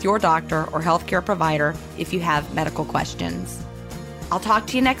check with your doctor or healthcare provider if you have medical questions. I'll talk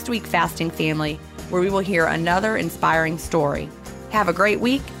to you next week, Fasting Family, where we will hear another inspiring story. Have a great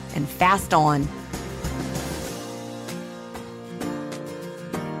week and fast on.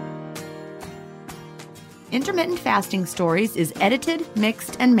 Intermittent Fasting Stories is edited,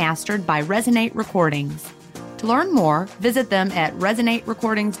 mixed, and mastered by Resonate Recordings. To learn more, visit them at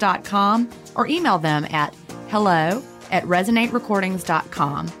resonaterecordings.com or email them at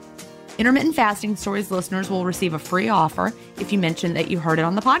hello@resonaterecordings.com. Intermittent Fasting Stories listeners will receive a free offer if you mention that you heard it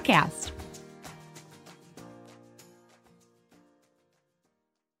on the podcast.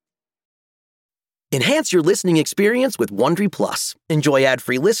 Enhance your listening experience with Wondery Plus. Enjoy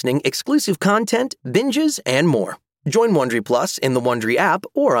ad-free listening, exclusive content, binges, and more. Join Wondery Plus in the Wondery app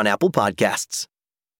or on Apple Podcasts.